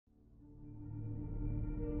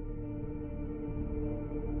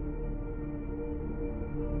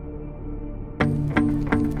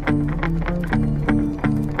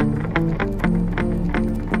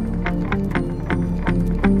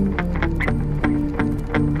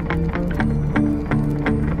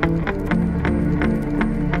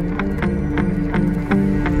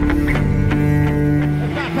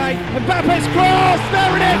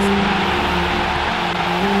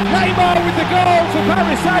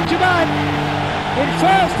man-to-man in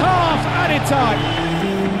first half added time.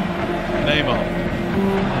 Neymar.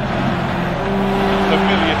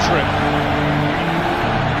 Familiar trip.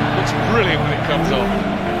 Looks brilliant when it comes off.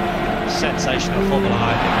 Sensational footballer,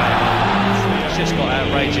 I think, Neymar. He's just got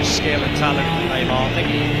outrageous skill and talent, Neymar. I think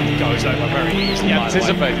he goes over very easily. He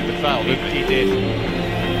anticipated the foul, didn't he? He did.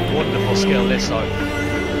 Wonderful skill this side.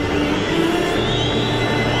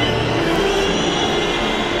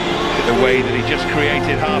 The way that he just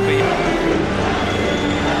created half a yard.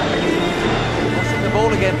 Lost the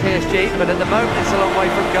ball again, PSG, but at the moment it's a long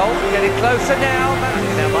way from goal. Getting closer now.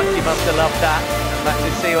 How much he must have loved that.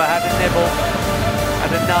 Matthew Siwa had a nibble.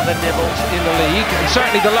 And another nibble in the league, and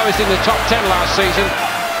certainly the lowest in the top 10 last season.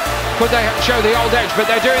 Could they show the old edge?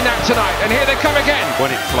 But they're doing that tonight, and here they come again.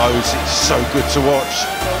 When it flows, it's so good to watch.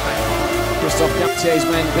 Christophe Galtier's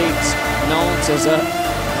men beat Nantes as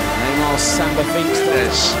Neymar Samba thinks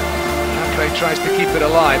tries to keep it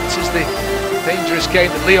alive. This is the dangerous game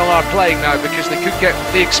that Lyon are playing now, because they could get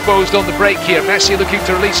exposed on the break here. Messi looking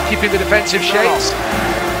to release, keeping the defensive shape.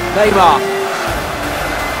 Neymar,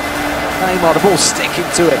 the ball sticking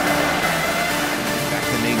to it. Back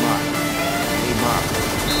to Neymar.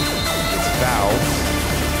 It's foul.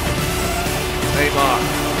 Neymar,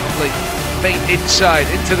 feint inside,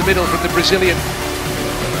 into the middle from the Brazilian.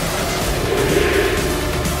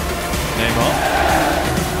 Neymar.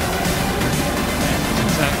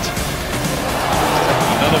 Intact.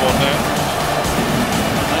 Another one now.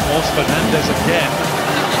 That was Fernandez again.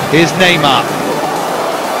 Here's Neymar.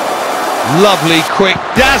 Lovely, quick,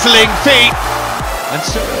 dazzling feet. And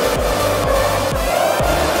so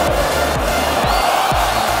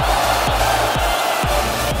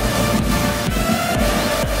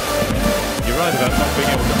you're right about not being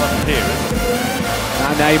able to unhear it.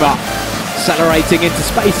 Now Neymar accelerating into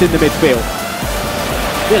space in the midfield.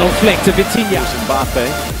 Little flick to Vitinha. Mbappe.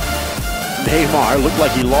 Neymar looked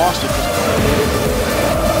like he lost it.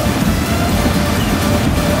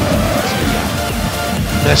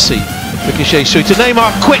 Messi, ricochet through to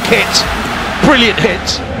Neymar, quick hit, brilliant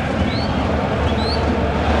hit.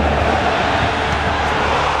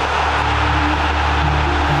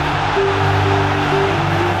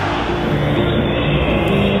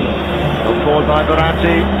 Forward by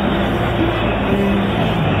Verratti,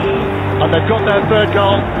 and they've got their third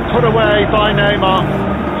goal, put away by Neymar.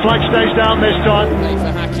 Flag stays down this time.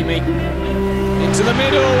 For Hakimi, into the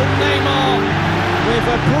middle, Neymar with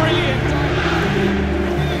a brilliant...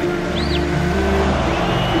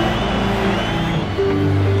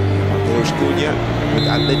 Cunha with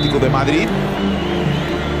Atlético de Madrid.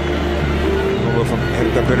 Over from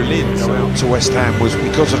Hertha Berlin out to West Ham was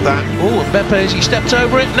because of that. Oh, and Mbappe as he stepped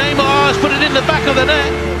over it. Neymar has put it in the back of the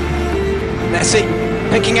net. Messi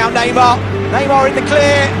picking out Neymar. Neymar in the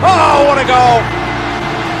clear. Oh, what a goal!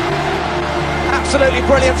 Absolutely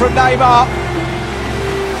brilliant from Neymar.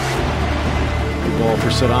 The ball for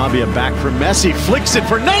Sarabia, back for Messi, flicks it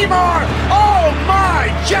for Neymar. Oh my,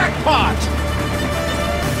 jackpot!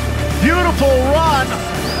 Beautiful run.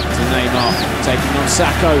 To Neymar, taking on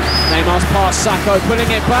Sacco. Neymar's past Sacco, putting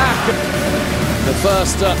it back. The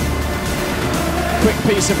first quick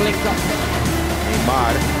piece of link up.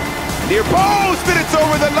 Neymar near post, and it's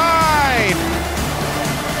over the line.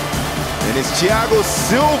 And it's Thiago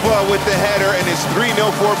Silva with the header, and it's 3-0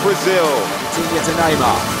 for Brazil. Continue to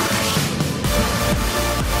Neymar.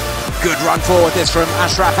 Good run forward this from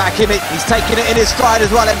Achraf Hakimi. He's taking it in his stride as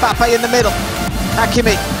well. Mbappe in the middle.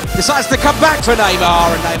 Hakimi decides to come back for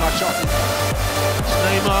Neymar, and Neymar shot it.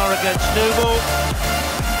 Neymar against Nubo.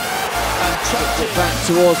 And chucked it back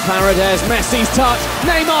towards Paredes. Messi's touch.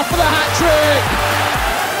 Neymar for the hat-trick.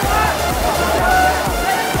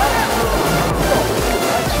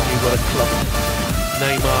 You've got a club.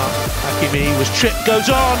 Neymar, Hakimi was tripped, goes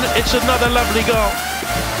on. It's another lovely goal.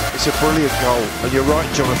 It's a brilliant goal, and you're right,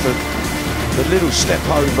 Jonathan. The little step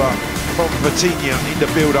over from Vitinha in the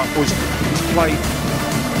build-up was played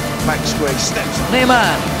back square, steps.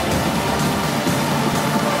 Neymar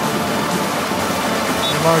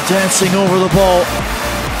dancing over the ball.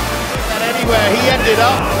 And anywhere he ended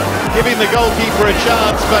up, giving the goalkeeper a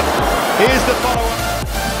chance, but here's the follow-up.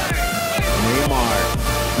 Neymar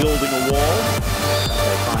building a wall.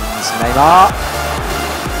 Neymar.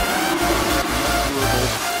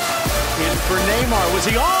 In for Neymar. Was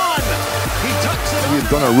he on? He tucks it. We've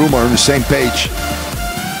done a rumor on the same page.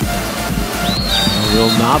 A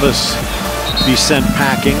real novice to be sent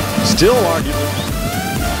packing. Still arguably.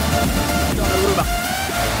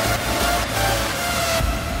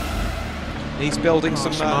 He's building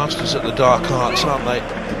some masters at the dark arts, aren't they?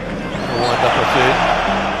 They'll wind up a few.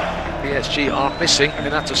 PSG are missing.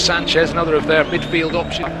 Renato Sanchez, another of their midfield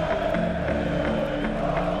options.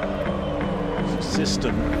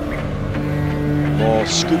 System. Ball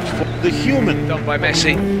scooped for the human. Done by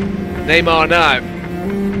Messi. Neymar now.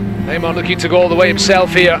 Neymar looking to go all the way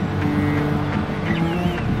himself here.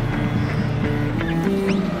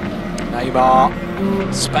 Neymar,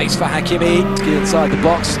 space for Hakimi, inside the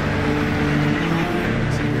box.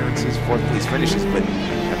 Appearances, fourth place finishes, but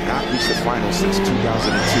have not reached the final since 2002.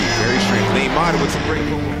 Very strange. Neymar with some great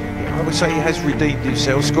goals. I would say he has redeemed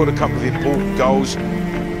himself, scored a couple of important goals.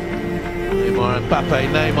 Neymar and Mbappe.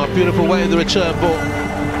 Neymar, beautiful way of the return ball.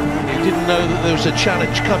 He didn't know that there was a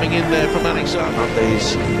challenge coming in there from Alexander.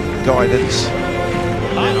 Monday's guidance.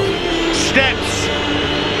 Steps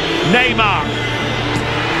Neymar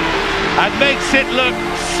and makes it look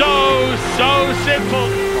so simple.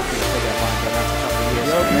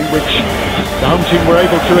 Which the home team were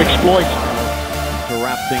able to exploit. To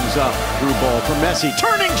wrap things up, through ball for Messi,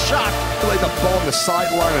 turning shot! Play the ball on the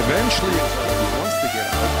sideline eventually. He wants to get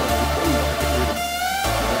out.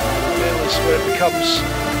 This is where it becomes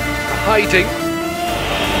a hiding.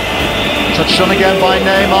 Touched on again by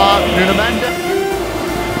Neymar. Nuno Mendes.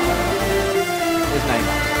 Here's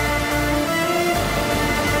Neymar.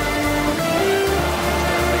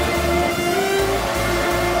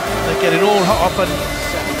 They're getting all hot up and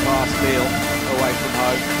Second-class deal away from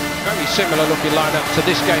home. Very similar looking lineup to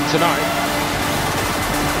this game tonight.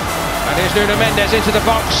 And here's Nuno Mendes into the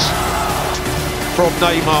box. from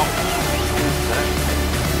Neymar.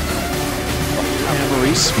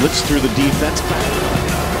 Emery splits through the defense back.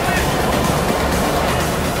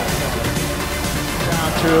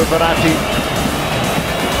 Down to Verratti.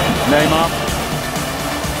 Neymar.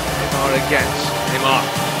 Neymar against Neymar.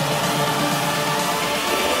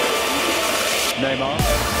 Neymar.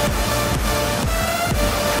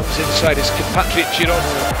 Comes inside his compatriot Giroud.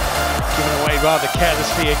 Given away rather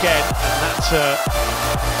carelessly again, and that's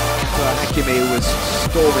Hakimi was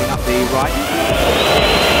storming up the right.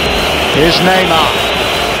 Here's Neymar,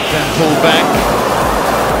 then pulled back.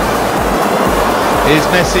 Here's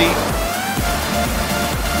Messi.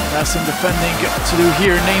 That's some defending to do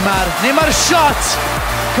here. Neymar shot,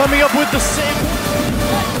 coming up with the save.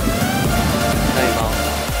 Neymar.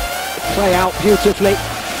 Play out beautifully.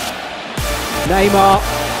 Neymar.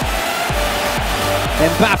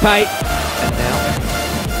 Mbappe. And now.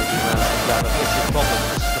 This is the problem.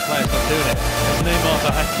 This is the players not doing it. It's Neymar to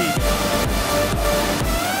Hakimi.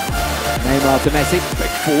 Neymar to Messi.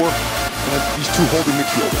 Back four. These two holding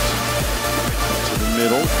midfielders. To the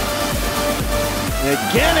middle. And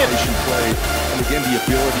again it. Play. And again the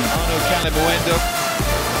ability. Arno Calimuendo.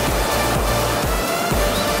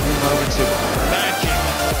 Moments of magic.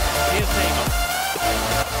 Here's Neymar.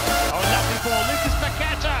 Oh, lovely ball. Lucas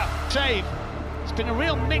Paqueta. Save. It's been a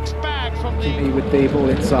real mixed bag from the... Hakimi with the ball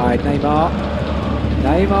inside.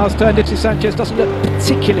 Neymar's turned it to Sanchez. Doesn't look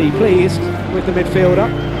particularly pleased with the midfielder.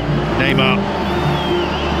 Neymar.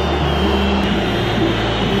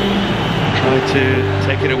 Tried to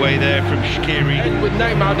take it away there from Shaqiri. And with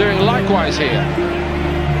Neymar doing likewise here.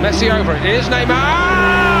 Messi over it. Here's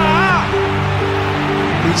Neymar!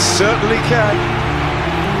 He certainly can.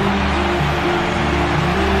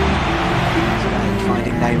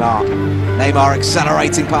 Finding Neymar. Neymar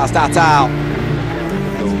accelerating past Atal.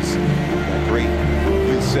 That great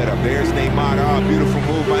youth setup. There's Neymar. Oh, beautiful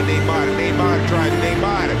move by Neymar. Neymar trying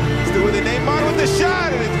Neymar. Still with it. Neymar with the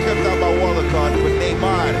shot, and it's kept out by Wallacott with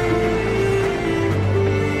Neymar.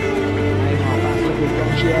 Neymar battling with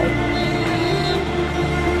Rongier.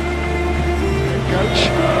 Coach.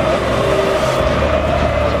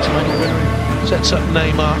 Tiny winner. Sets up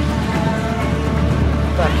Neymar.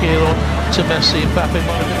 Back here on to Messi. Mbappe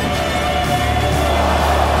might have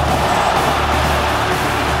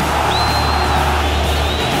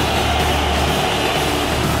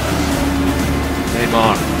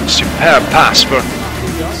Neymar, superb pass for...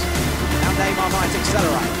 Now Neymar might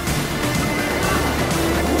accelerate.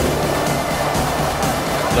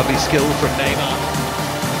 Lovely skill from Neymar.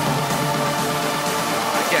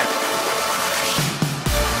 Again.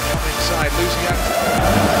 Come inside, losing out.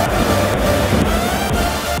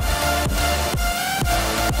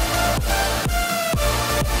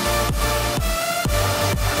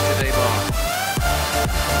 To Neymar.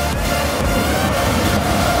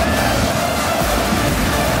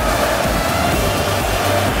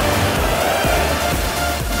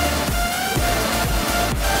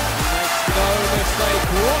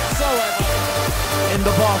 Whatsoever. In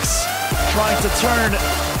the box, trying to turn the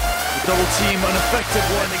double team, an effective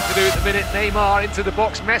one. Nothing to do at the minute. Neymar into the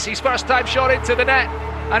box. Messi's first time shot into the net.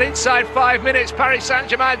 And inside 5 minutes, Paris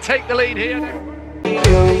Saint-Germain take the lead here.